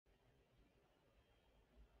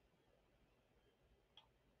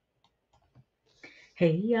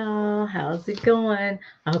Hey y'all, how's it going?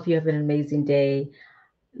 I hope you have an amazing day.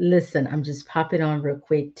 Listen, I'm just popping on real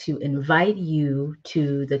quick to invite you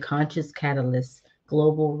to the Conscious Catalyst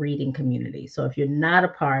Global Reading Community. So, if you're not a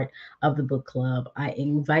part of the book club, I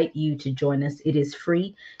invite you to join us. It is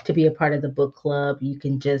free to be a part of the book club. You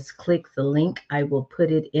can just click the link. I will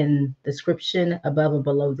put it in the description above or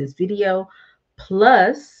below this video.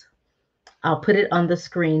 Plus, I'll put it on the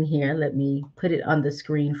screen here. Let me put it on the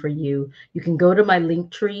screen for you. You can go to my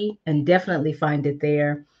link tree and definitely find it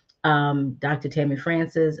there. Dr. Tammy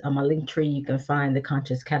Francis, on my link tree, you can find the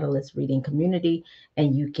Conscious Catalyst Reading Community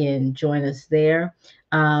and you can join us there.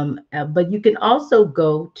 But you can also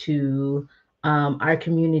go to our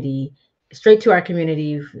community, straight to our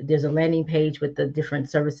community. There's a landing page with the different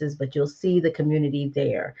services, but you'll see the community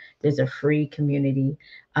there. There's a free community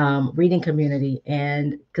reading community.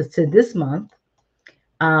 And because to this month,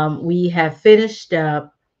 we have finished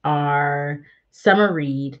up our summer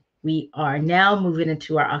read. We are now moving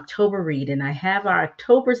into our October read, and I have our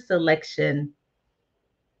October selection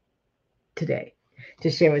today to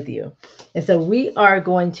share with you. And so we are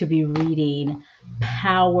going to be reading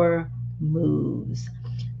Power Moves.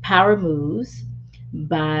 Power Moves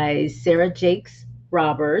by Sarah Jakes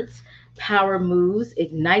Roberts. Power Moves,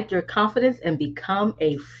 ignite your confidence and become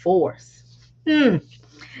a force. Hmm.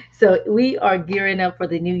 So we are gearing up for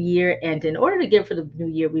the new year, and in order to get for the new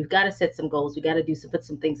year, we've got to set some goals. We got to do some put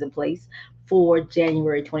some things in place for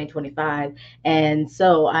January 2025. And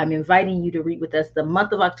so I'm inviting you to read with us the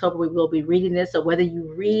month of October. We will be reading this. So whether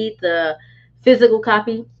you read the physical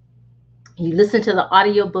copy, you listen to the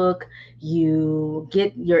audiobook, you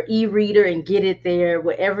get your e-reader and get it there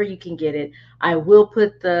wherever you can get it. I will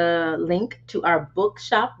put the link to our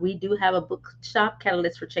bookshop. We do have a bookshop.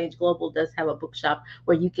 Catalyst for Change Global does have a bookshop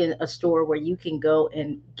where you can, a store where you can go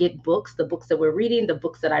and get books. The books that we're reading, the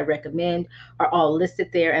books that I recommend are all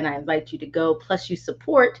listed there, and I invite you to go. Plus you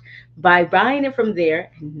support by buying it from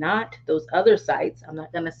there and not those other sites. I'm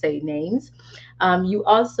not going to say names. You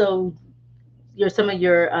also, some of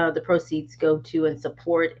your the proceeds go to and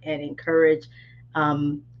support and encourage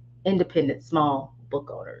um, independent small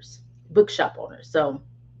book owners, bookshop owners. So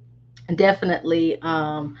definitely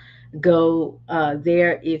go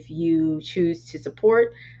there if you choose to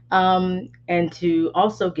support, and to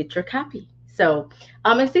also get your copy. So,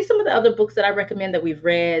 and see some of the other books that I recommend that we've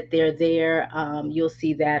read. They're there. You'll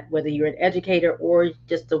see that whether you're an educator or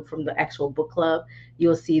just from the actual book club,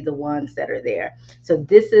 you'll see the ones that are there. So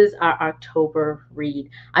this is our October read.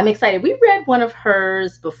 I'm excited. We read one of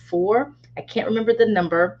hers before. I can't remember the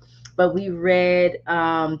number, but we read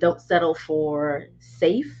Don't Settle for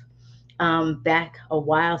Safe back a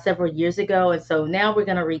while, several years ago. And so now we're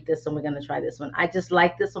going to read this one. We're going to try this one. I just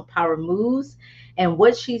like this one, Power Moves, and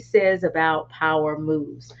what she says about power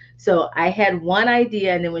moves. So I had one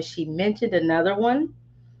idea, and then when she mentioned another one,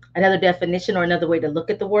 another definition or another way to look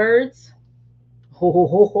at the words, ho, ho,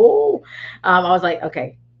 ho, ho, I was like,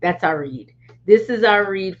 okay, that's our read. This is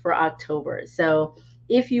our read for October. So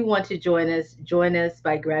if you want to join us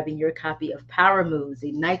by grabbing your copy of Power Moves,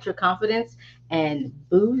 Ignite Your Confidence and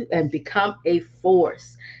boost and become a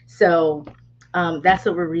force. So that's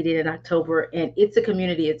what we're reading in October, and it's a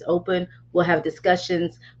community. It's open. We'll have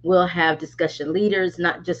discussions. We'll have discussion leaders,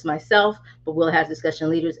 not just myself, but we'll have discussion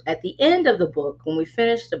leaders at the end of the book. When we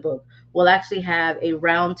finish the book, we'll actually have a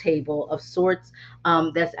round table of sorts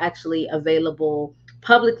that's actually available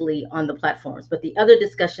publicly on the platforms. But the other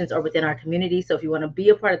discussions are within our community. So if you want to be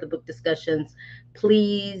a part of the book discussions,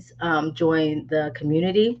 please join the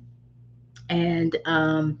community, and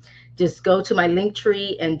just go to my link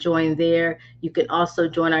tree and join there. You can also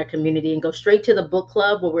join our community and go straight to the book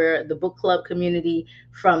club, where we're the book club community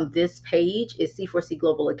from this page is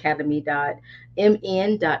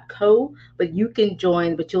c4cglobalacademy.mn.co. But you can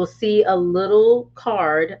join, but you'll see a little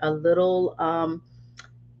card, a little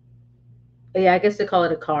yeah, I guess they call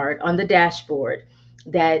it a card on the dashboard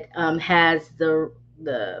that has the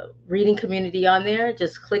reading community on there.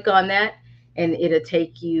 Just click on that, and it'll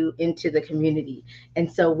take you into the community.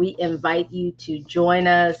 And so we invite you to join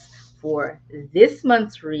us for this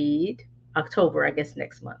month's read, October, I guess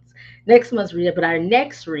next month's read. But our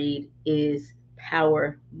next read is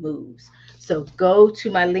Power Moves. So go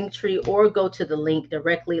to my link tree or go to the link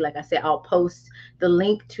directly. Like I said, I'll post the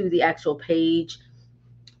link to the actual page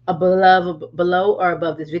below or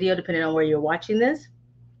above this video, depending on where you're watching this,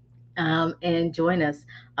 and join us.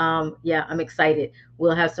 Yeah, I'm excited.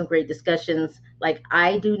 We'll have some great discussions. Like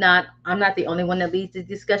I'm not the only one that leads the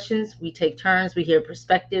discussions. We take turns, we hear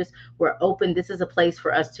perspectives, we're open. This is a place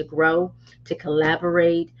for us to grow, to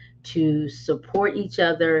collaborate, to support each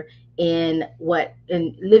other in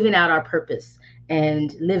living out our purpose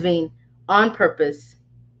and living on purpose,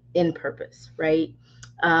 in purpose, right?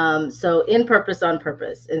 So in purpose, on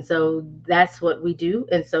purpose. And so that's what we do.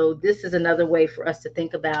 And so this is another way for us to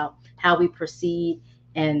think about how we proceed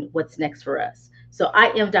and what's next for us. So I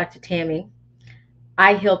am Dr. Tammy.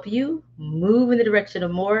 I help you move in the direction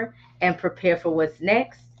of more and prepare for what's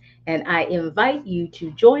next. And I invite you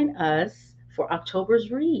to join us for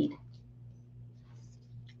October's read,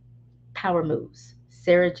 Power Moves,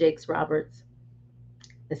 Sarah Jakes Roberts.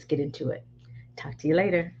 Let's get into it. Talk to you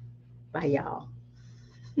later. Bye, y'all.